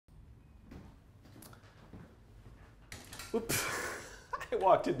Oops. I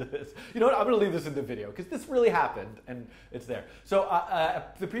walked into this. You know what? I'm going to leave this in the video because this really happened and it's there. So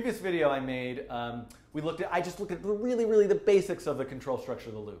the previous video I made, I just looked at really the basics of the control structure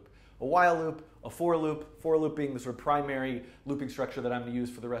of the loop. A while loop, a for loop being the sort of primary looping structure that I'm going to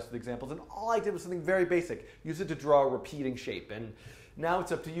use for the rest of the examples. And all I did was something very basic. Use it to draw a repeating shape. And now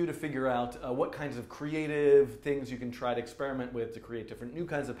it's up to you to figure out what kinds of creative things you can try to experiment with to create different new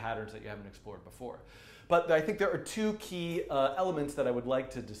kinds of patterns that you haven't explored before. But I think there are two key elements that I would like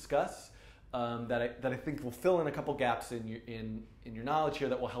to discuss that I think will fill in a couple gaps in your knowledge here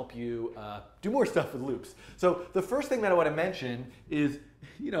that will help you do more stuff with loops. So the first thing that I want to mention is,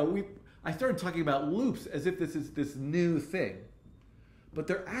 I started talking about loops as if this is this new thing. But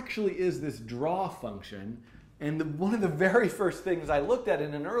there actually is this draw function. And one of the very first things I looked at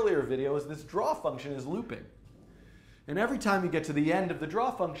in an earlier video is this draw function is looping. And every time you get to the end of the draw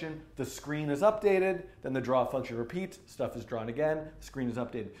function, the screen is updated, then the draw function repeats, stuff is drawn again, the screen is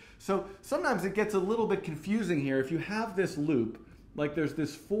updated. So sometimes it gets a little bit confusing here. If you have this loop, like there's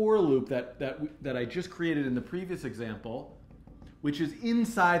this for loop that I just created in the previous example, which is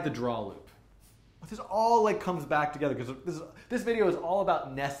inside the draw loop. This all comes back together because this video is all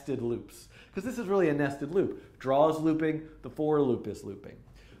about nested loops. Because this is really a nested loop. Draw is looping, the for loop is looping.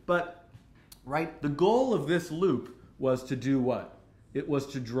 But, right, the goal of this loop was to do what? It was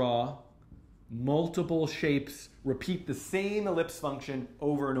to draw multiple shapes, repeat the same ellipse function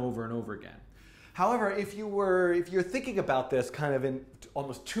over and over and over again. However, if you're thinking about this kind of in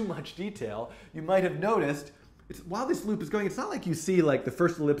almost too much detail, you might have noticed while this loop is going, it's not like you see like the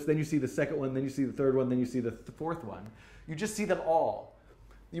first ellipse, then you see the second one, then you see the third one, then you see the fourth one. You just see them all.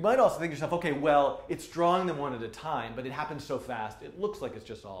 You might also think to yourself, okay, well, it's drawing them one at a time, but it happens so fast, it looks like it's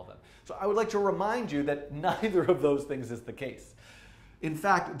just all of them. So I would like to remind you that neither of those things is the case. In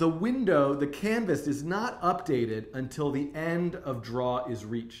fact, the window, the canvas, is not updated until the end of draw is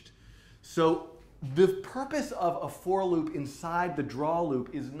reached. So the purpose of a for loop inside the draw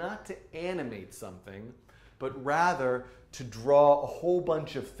loop is not to animate something, but rather to draw a whole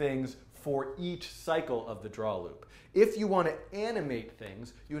bunch of things for each cycle of the draw loop. If you want to animate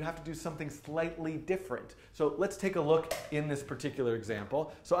things, you would have to do something slightly different. So let's take a look in this particular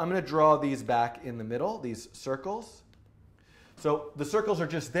example. So I'm going to draw these back in the middle, these circles. So the circles are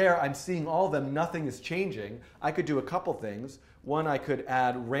just there. I'm seeing all of them. Nothing is changing. I could do a couple things. One, I could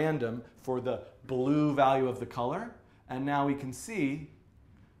add random for the blue value of the color. And now we can see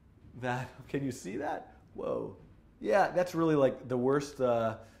that, can you see that? Whoa. Yeah, that's really like the worst.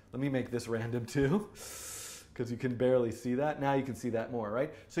 Let me make this random too, because you can barely see that. Now you can see that more,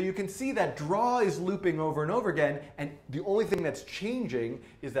 right? So you can see that draw is looping over and over again, and the only thing that's changing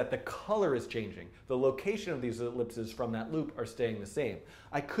is that the color is changing. The location of these ellipses from that loop are staying the same.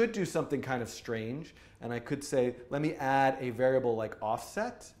 I could do something kind of strange, and I could say, let me add a variable like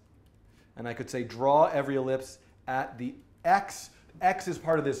offset, and I could say draw every ellipse at the x. X is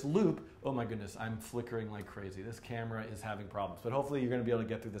part of this loop. Oh my goodness, I'm flickering like crazy. This camera is having problems, but hopefully you're going to be able to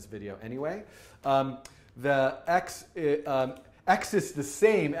get through this video anyway. The x is the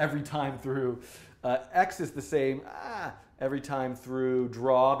same every time through. X is the same every time through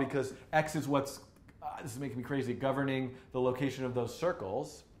draw because x is what's, this is making me crazy, governing the location of those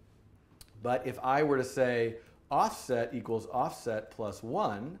circles. But if I were to say offset equals offset plus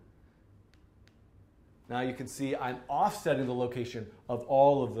 1, now you can see I'm offsetting the location of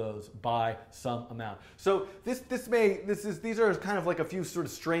all of those by some amount. So these are kind of like a few sort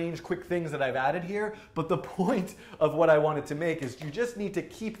of strange, quick things that I've added here. But the point of what I wanted to make is you just need to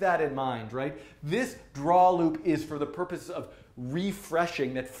keep that in mind, right? This draw loop is for the purpose of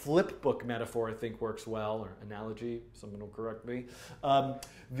refreshing. That flip book metaphor I think works well, or analogy, someone will correct me.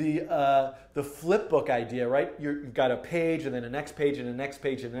 The flip book idea, right? You've got a page and then a next page and a next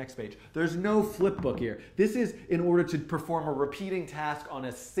page and a next page. There's no flip book here. This is in order to perform a repeating task on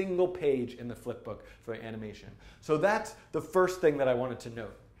a single page in the flip book for animation. So that's the first thing that I wanted to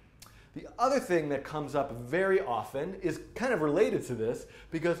note. The other thing that comes up very often is kind of related to this,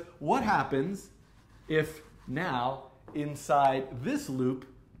 because what happens if now inside this loop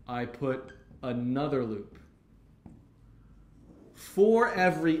I put another loop? For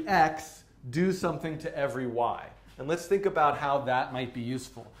every x, do something to every y. And let's think about how that might be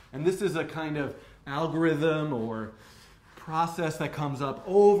useful. And this is a kind of algorithm or process that comes up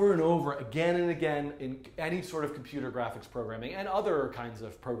over and over again and again in any sort of computer graphics programming and other kinds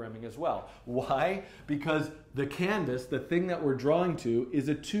of programming as well. Why? Because the canvas, the thing that we're drawing to, is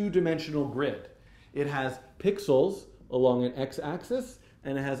a two-dimensional grid. It has pixels along an x-axis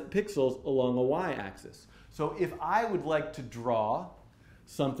and it has pixels along a y-axis. So if I would like to draw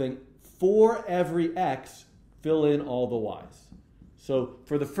something for every x fill in all the y's. So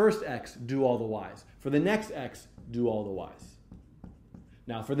for the first x, do all the y's. For the next x, do all the y's.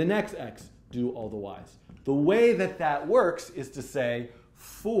 Now for the next x, do all the y's. The way that that works is to say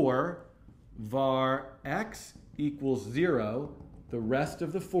for var x equals 0, the rest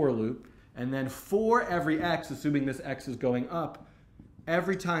of the for loop, and then for every x, assuming this x is going up,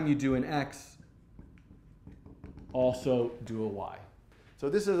 every time you do an x, also do a y. So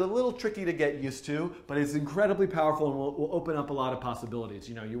this is a little tricky to get used to, but it's incredibly powerful and will open up a lot of possibilities.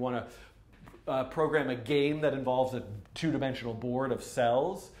 You know, you want to program a game that involves a two-dimensional board of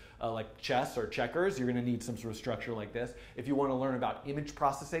cells, like chess or checkers, you're going to need some sort of structure like this. If you want to learn about image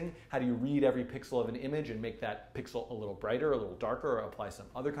processing, how do you read every pixel of an image and make that pixel a little brighter, a little darker, or apply some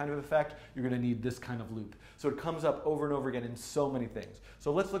other kind of effect, you're going to need this kind of loop. So it comes up over and over again in so many things.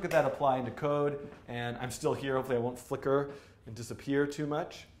 So let's look at that apply into code. And I'm still here. Hopefully I won't flicker and disappear too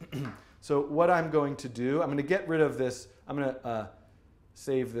much. So what I'm going to do, I'm going to get rid of this. I'm going to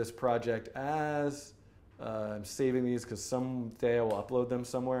save this project as... I'm saving these because someday I will upload them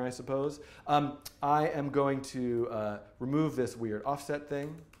somewhere, I suppose. I am going to remove this weird offset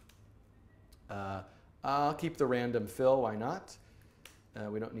thing. I'll keep the random fill, why not?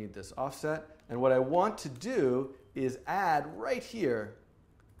 We don't need this offset. And what I want to do is add right here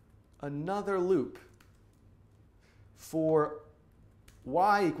another loop for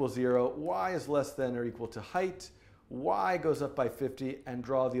y equals 0, y is less than or equal to height, y goes up by 50, and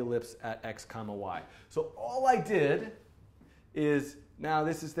draw the ellipse at x comma y. So all I did is, now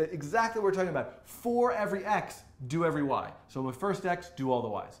this is exactly what we're talking about. For every x, do every y. So my first x, do all the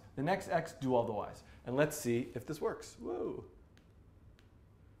y's. The next x, do all the y's. And let's see if this works. Whoa.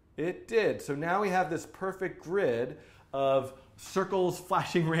 It did. So now we have this perfect grid of circles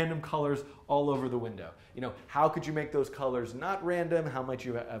flashing random colors all over the window. You know, how could you make those colors not random? How might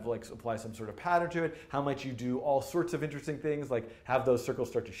you have like apply some sort of pattern to it? How might you do all sorts of interesting things like have those circles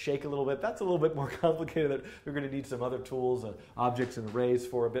start to shake a little bit? That's a little bit more complicated. That we're going to need some other tools, objects and arrays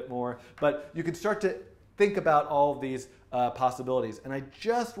for a bit more. But you can start to think about all of these possibilities. And I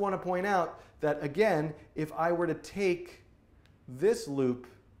just want to point out that again, if I were to take this loop,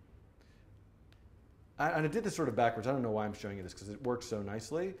 and I did this sort of backwards. I don't know why I'm showing you this because it works so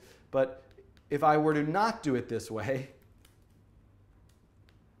nicely. But if I were to not do it this way,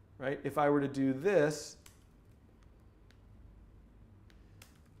 right? If I were to do this,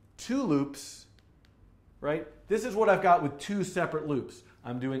 2 loops, right? This is what I've got with 2 separate loops.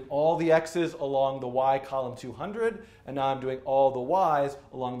 I'm doing all the x's along the y column 200, and now I'm doing all the y's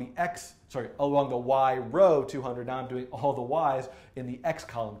along the y row 200. Now I'm doing all the y's in the x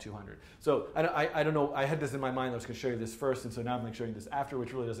column 200. So I don't know, I had this in my mind, I was going to show you this first, and so now I'm like showing you this after,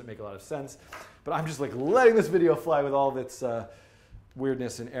 which really doesn't make a lot of sense. But I'm just like letting this video fly with all of its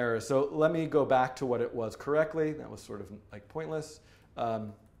weirdness and errors. So let me go back to what it was correctly. That was sort of like pointless.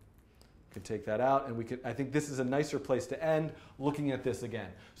 Can take that out, and I think this is a nicer place to end looking at this again.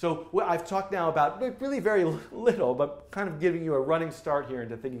 So I've talked now about really very little, but kind of giving you a running start here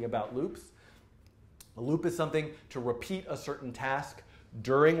into thinking about loops. A loop is something to repeat a certain task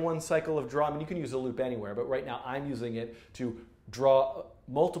during one cycle of draw. I mean, you can use a loop anywhere, but right now I'm using it to draw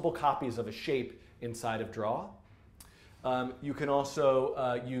multiple copies of a shape inside of draw. You can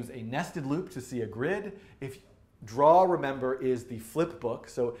also use a nested loop to see a grid. Draw, remember, is the flip book.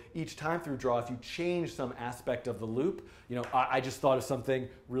 So each time through draw, if you change some aspect of the loop, you know, I just thought of something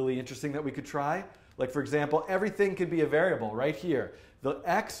really interesting that we could try. Like, for example, everything can be a variable right here. The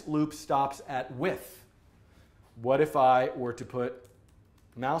x loop stops at width. What if I were to put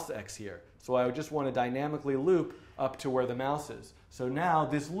mouse x here? So I would just want to dynamically loop up to where the mouse is. So now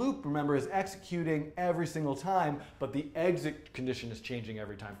this loop, remember, is executing every single time, but the exit condition is changing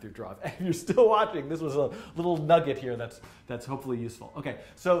every time through draw. If you're still watching, this was a little nugget here that's hopefully useful. Okay,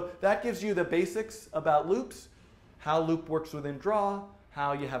 so that gives you the basics about loops, how loop works within draw,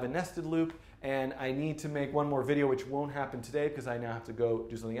 how you have a nested loop, and I need to make one more video, which won't happen today because I now have to go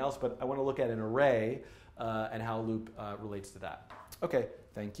do something else, but I want to look at an array and how a loop relates to that. Okay,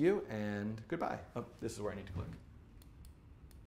 thank you, and goodbye. Oh, this is where I need to click.